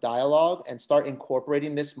type of dialogue and start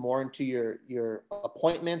incorporating this more into your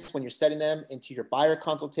appointments when you're setting them, into your buyer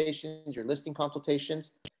consultations, your listing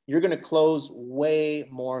consultations, you're going to close way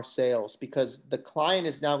more sales because the client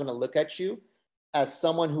is now going to look at you as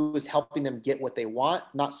someone who is helping them get what they want,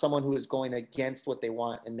 not someone who is going against what they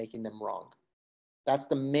want and making them wrong. That's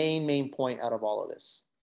the main point out of all of this.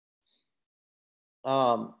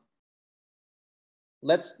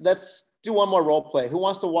 Let's do one more role play. Who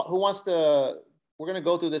wants to, we're going to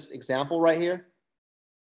go through this example right here,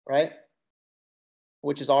 right?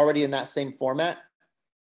 Which is already in that same format.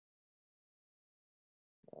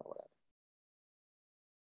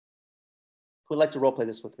 Who'd like to role play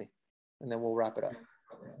this with me? And then we'll wrap it up.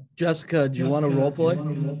 Jessica, do you want to role play?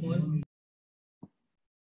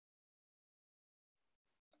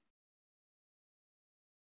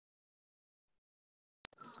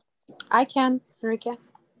 I can, Enrique.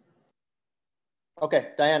 Okay,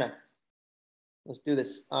 Diana, let's do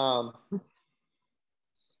this.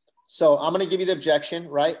 So I'm going to give you the objection,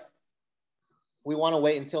 right? We want to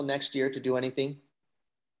wait until next year to do anything.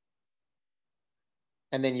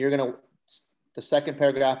 And then you're going to, the second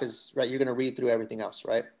paragraph is, right, you're going to read through everything else,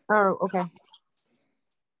 right? Oh, okay.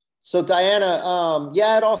 So Diana,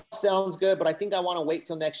 yeah, it all sounds good, but I think I want to wait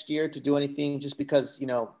till next year to do anything just because, you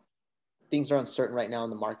know, things are uncertain right now in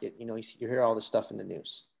the market. You know, you hear all this stuff in the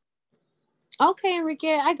news. Okay,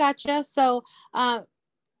 Enrique, I gotcha. So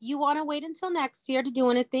you want to wait until next year to do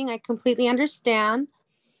anything. I completely understand.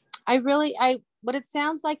 What it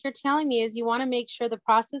sounds like you're telling me is you want to make sure the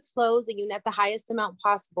process flows and you net the highest amount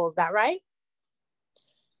possible. Is that right?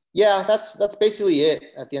 Yeah, that's basically it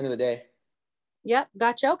at the end of the day. Yep,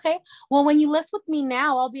 gotcha. Okay. Well, when you list with me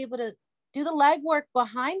now, I'll be able to do the legwork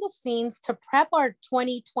behind the scenes to prep our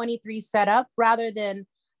 2023 setup rather than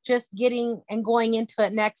just getting and going into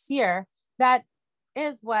it next year. That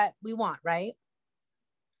is what we want, right?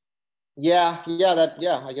 Yeah,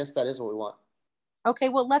 I guess that is what we want. Okay,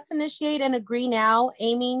 well, let's initiate and agree now,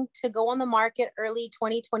 aiming to go on the market early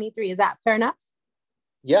 2023. Is that fair enough?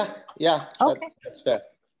 Yeah, okay. that's fair.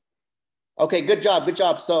 Okay, good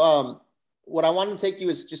job. So what I want to take you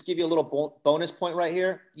is just give you a little bonus point right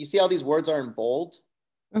here. You see how these words are in bold?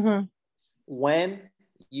 Mm-hmm. When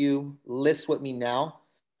you list with me now,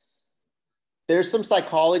 there's some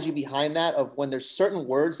psychology behind that of when there's certain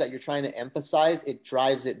words that you're trying to emphasize, it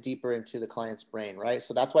drives it deeper into the client's brain, right?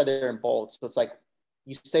 So that's why they're in bold. So it's like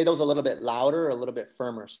you say those a little bit louder, a little bit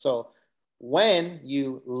firmer. So when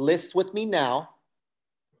you list with me now,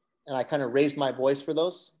 and I kind of raised my voice for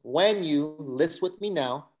those, when you list with me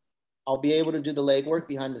now, I'll be able to do the legwork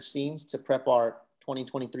behind the scenes to prep our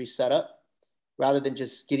 2023 setup rather than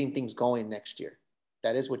just getting things going next year.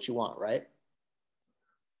 That is what you want, right?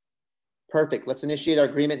 Perfect. Let's initiate our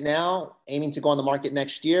agreement now, aiming to go on the market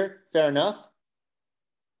next year. Fair enough.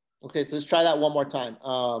 Okay, so let's try that one more time.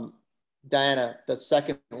 Diana, the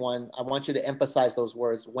second one, I want you to emphasize those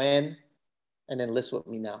words, when, and then list with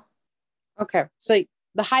me now. Okay, so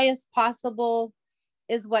the highest possible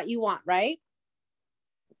is what you want, right?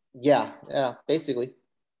 Yeah, basically.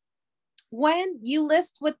 When you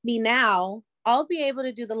list with me now, I'll be able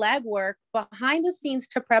to do the legwork behind the scenes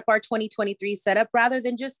to prep our 2023 setup rather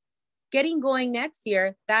than just getting going next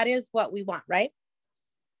year. That is what we want, right?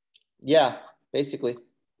 Yeah, basically.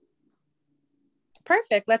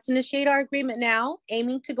 Perfect. Let's initiate our agreement now,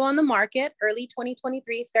 aiming to go on the market early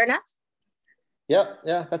 2023. Fair enough? Yep,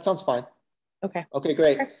 yeah, that sounds fine. Okay. Okay,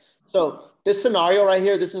 great. So this scenario right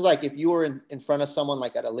here, this is like if you were in front of someone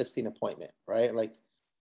like at a listing appointment, right? Like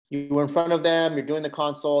you were in front of them, you're doing the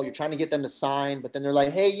consult, you're trying to get them to sign, but then they're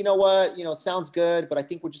like, hey, you know what? You know, it sounds good, but I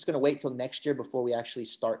think we're just going to wait till next year before we actually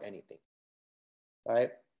start anything,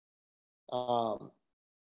 right?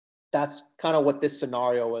 That's kind of what this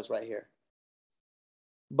scenario was right here.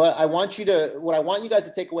 But what I want you guys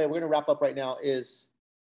to take away, we're going to wrap up right now, is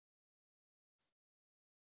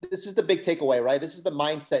this is the big takeaway, right? This is the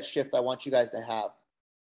mindset shift I want you guys to have.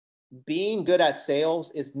 Being good at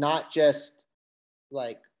sales is not just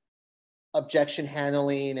like objection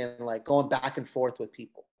handling and like going back and forth with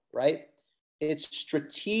people, right? It's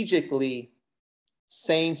strategically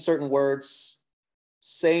saying certain words,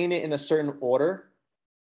 saying it in a certain order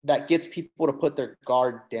that gets people to put their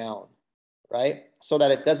guard down, right? So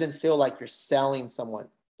that it doesn't feel like you're selling someone.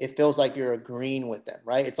 It feels like you're agreeing with them,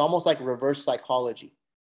 right? It's almost like reverse psychology.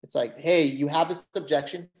 It's like, hey, you have this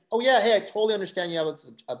objection. Oh yeah, hey, I totally understand you have this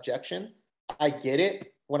objection. I get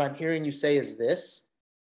it. What I'm hearing you say is this.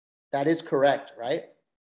 That is correct, right?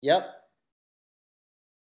 Yep.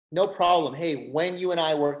 No problem. Hey, when you and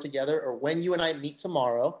I work together or when you and I meet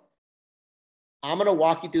tomorrow, I'm going to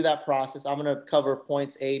walk you through that process. I'm going to cover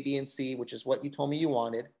points A, B, and C, which is what you told me you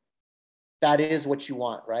wanted. That is what you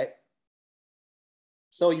want, right?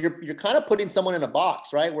 So you're kind of putting someone in a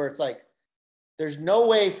box, right? Where it's like, there's no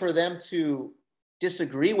way for them to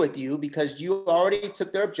disagree with you because you already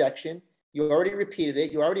took their objection. You already repeated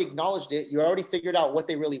it. You already acknowledged it. You already figured out what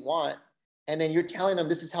they really want. And then you're telling them,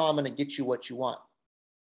 this is how I'm going to get you what you want.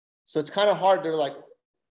 So it's kind of hard. They're like,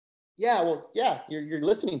 yeah, well, yeah, you're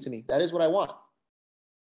listening to me. That is what I want.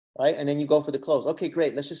 Right? And then you go for the close. Okay,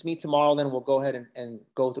 great. Let's just meet tomorrow. Then we'll go ahead and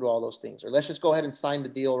go through all those things. Or let's just go ahead and sign the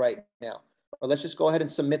deal right now. Or let's just go ahead and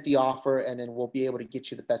submit the offer and then we'll be able to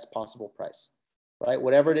get you the best possible price. Right?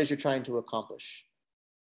 Whatever it is you're trying to accomplish.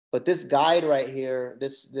 But this guide right here,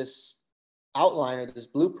 this outline or this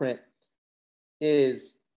blueprint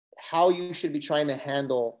is how you should be trying to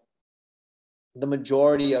handle the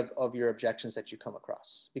majority of your objections that you come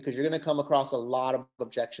across, because you're going to come across a lot of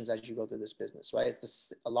objections as you go through this business, right?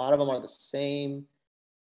 A lot of them are the same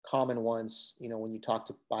common ones, you know, when you talk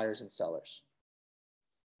to buyers and sellers.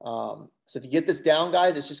 So if you get this down,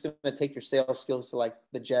 guys, it's just going to take your sales skills to like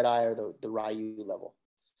the Jedi or the Ryu level.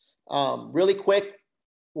 Really quick,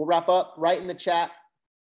 we'll wrap up. Write in the chat,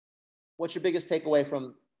 what's your biggest takeaway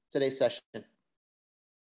from today's session?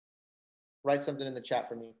 Write something in the chat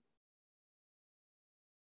for me.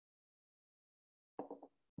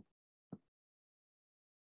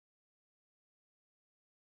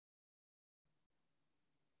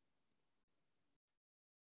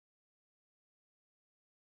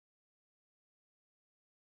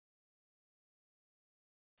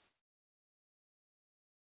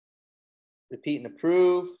 Repeat and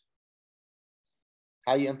approve.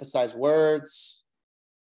 How you emphasize words.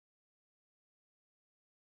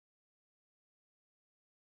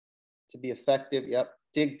 To be effective, yep.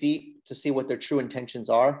 Dig deep to see what their true intentions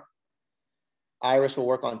are. Iris will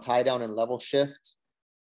work on tie down and level shift.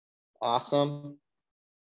 Awesome.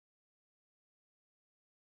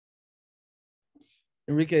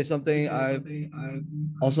 Enrique, something I've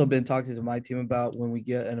also been talking to my team about when we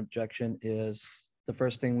get an objection is the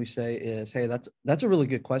first thing we say is, hey, that's a really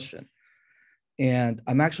good question. And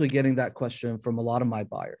I'm actually getting that question from a lot of my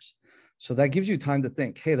buyers. So that gives you time to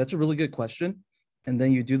think, hey, that's a really good question. And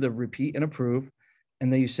then you do the repeat and approve.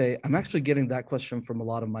 And then you say, I'm actually getting that question from a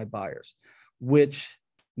lot of my buyers, which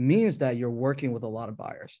means that you're working with a lot of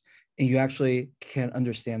buyers and you actually can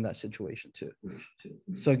understand that situation too.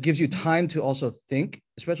 So it gives you time to also think,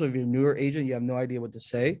 especially if you're a newer agent, you have no idea what to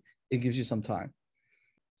say. It gives you some time.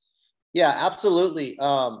 Yeah, absolutely.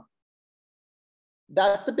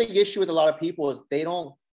 That's the big issue with a lot of people is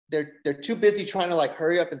they're too busy trying to like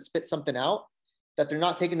hurry up and spit something out that they're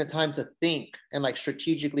not taking the time to think and like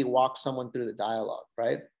strategically walk someone through the dialogue,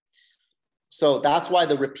 right? So that's why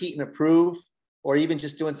the repeat and approve, or even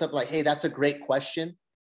just doing something like, hey, that's a great question.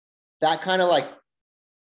 That kind of like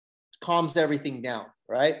calms everything down,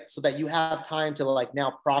 right? So that you have time to like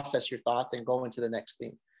now process your thoughts and go into the next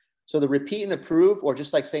thing. So the repeat and approve, or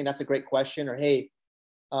just like saying that's a great question, or hey,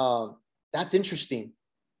 that's interesting.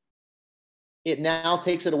 It now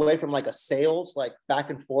takes it away from like a sales, like back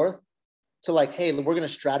and forth, to like, hey, we're going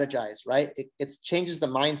to strategize, right? It changes the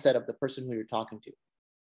mindset of the person who you're talking to.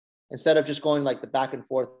 Instead of just going like the back and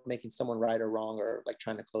forth, making someone right or wrong, or like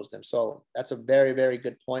trying to close them. So that's a very, very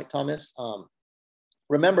good point, Thomas.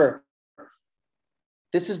 Remember,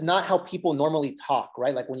 this is not how people normally talk,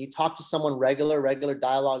 right? Like when you talk to someone regular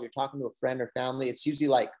dialogue, you're talking to a friend or family, it's usually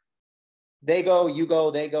like they go, you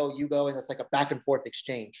go, they go, you go. And it's like a back and forth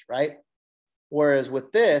exchange, right? Whereas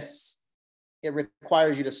with this, it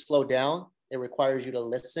requires you to slow down. It requires you to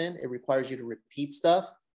listen. It requires you to repeat stuff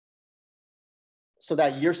so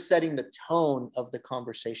that you're setting the tone of the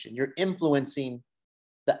conversation. You're influencing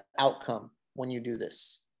the outcome when you do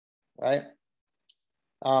this, right?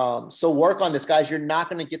 So work on this, guys. You're not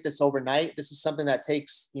going to get this overnight. This is something that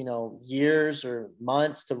takes, years or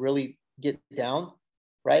months to really get down.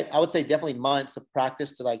 right? I would say definitely months of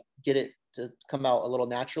practice to like get it to come out a little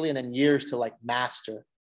naturally, and then years to like master,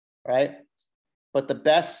 right? But the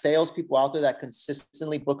best salespeople out there that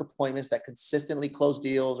consistently book appointments, that consistently close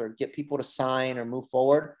deals or get people to sign or move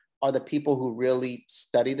forward are the people who really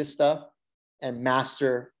study this stuff and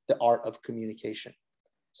master the art of communication.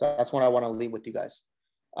 So that's what I want to leave with you guys.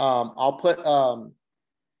 I'll put,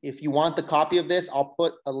 if you want the copy of this, I'll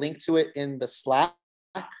put a link to it in the Slack.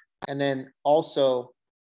 And then also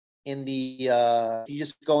in the, if you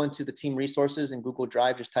just go into the team resources in Google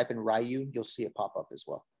Drive, just type in Ryu, you'll see it pop up as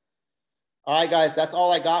well. All right, guys, that's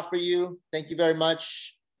all I got for you. Thank you very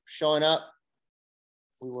much for showing up.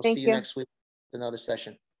 We will see you next week with another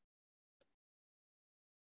session.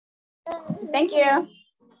 Thank you.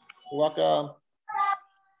 You're welcome.